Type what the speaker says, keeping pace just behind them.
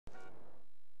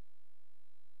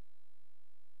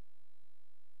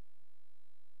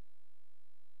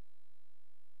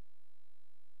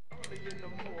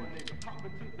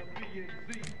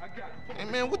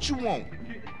What you want?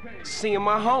 Seeing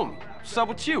my homie. What's up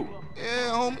with you? Yeah,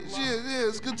 homie. Yeah,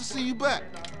 it's good to see you back.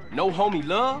 No homie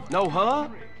love? No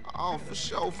hug? Oh, for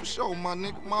sure, my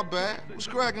nigga. My bad. What's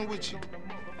cracking with you?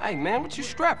 Hey, man, what you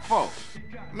strapped for?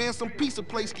 Man, some pizza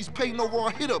place keeps painting over our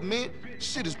hit up, man.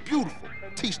 Shit is beautiful.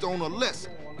 Teach the owner a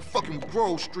lesson. The fucking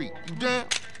Grove Street. You down?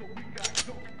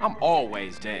 I'm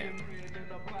always down.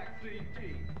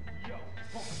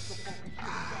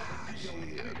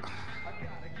 Shit.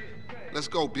 Let's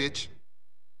go, bitch.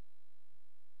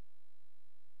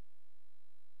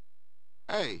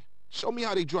 Hey, show me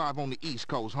how they drive on the East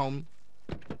Coast, homie.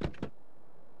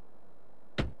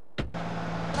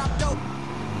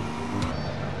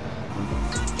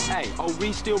 Hey,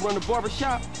 O.R. still run the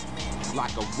barbershop?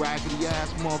 Like a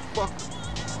raggedy-ass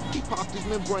motherfucker. He popped his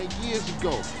membrane years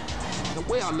ago. The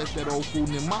way I left that old fool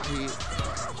in my head.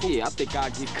 Yeah, I think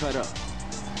I'll get cut up.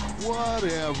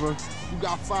 Whatever. You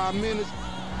got 5 minutes?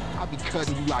 I'll be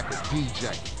cutting you like a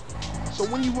DJ. So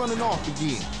when you running off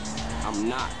again? I'm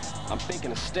not. I'm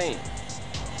thinking of staying.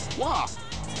 Why?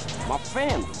 My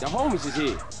family, the homies is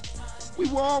here. We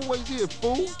were always here,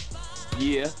 fool.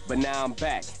 Yeah, but now I'm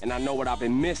back, and I know what I've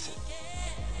been missing.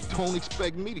 Don't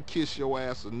expect me to kiss your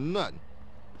ass or nothing.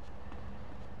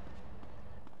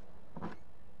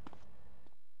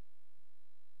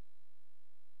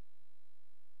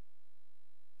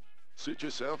 Sit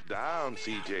yourself down,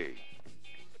 CJ.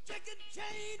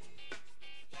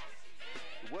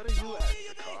 What are you at,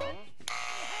 Carl?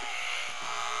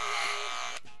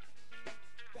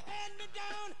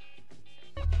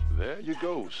 There you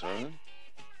go, son.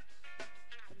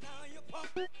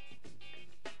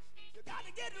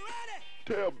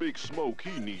 Tell Big Smoke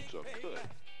he needs a cut.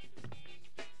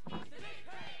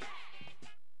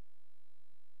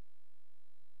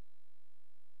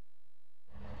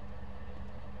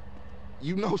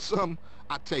 You know something?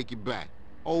 I take it back.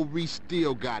 Old Reese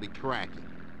still got it cracking.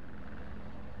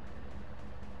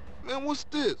 Man, what's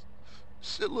this?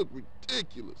 Shit look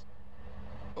ridiculous.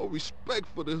 No respect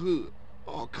for the hood.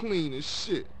 All clean as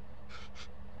shit.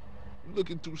 You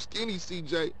looking too skinny,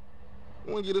 CJ.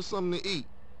 I wanna get us something to eat.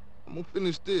 I'm gonna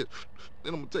finish this,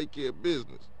 then I'm gonna take care of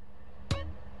business.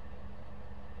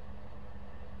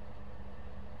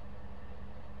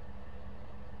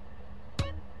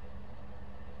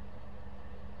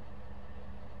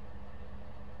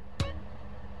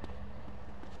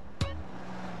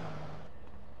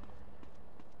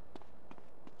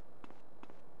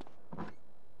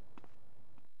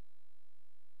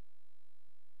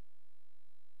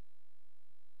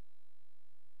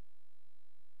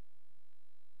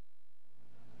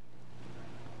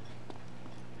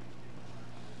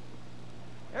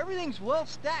 Everything's well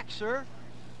stacked, sir.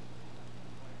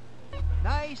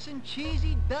 Nice and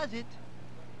cheesy does it.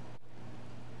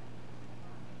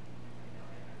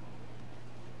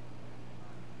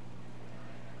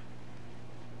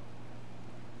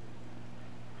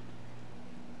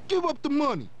 Give up the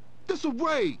money. This a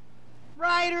raid.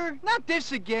 Ryder, not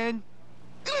this again.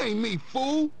 It ain't me,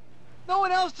 fool. No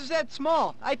one else is that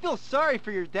small. I feel sorry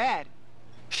for your dad.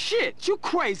 Shit, you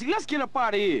crazy. Let's get up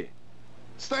out of here.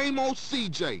 Same old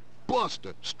CJ.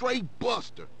 Buster. Straight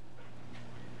Buster.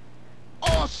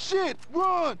 Oh, shit!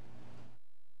 Run!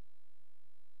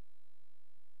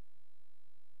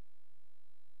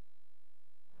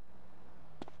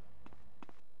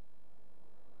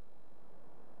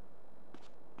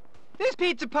 This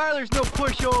pizza parlor's no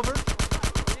pushover.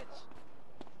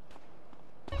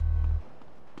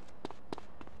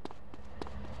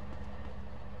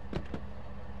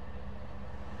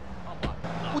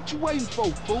 What you waiting for,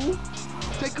 fool?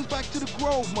 Take us back to the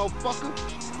Grove,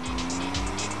 motherfucker.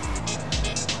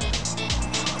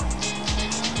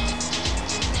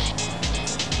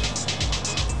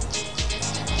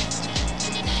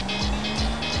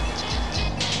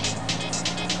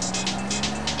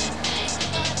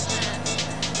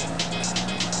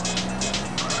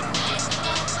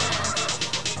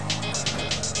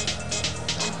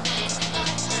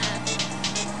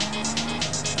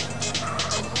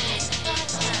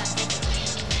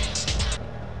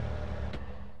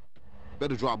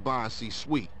 Better drop by and see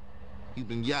Sweet. He's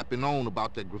been yapping on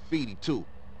about that graffiti, too.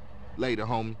 Later,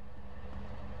 homie.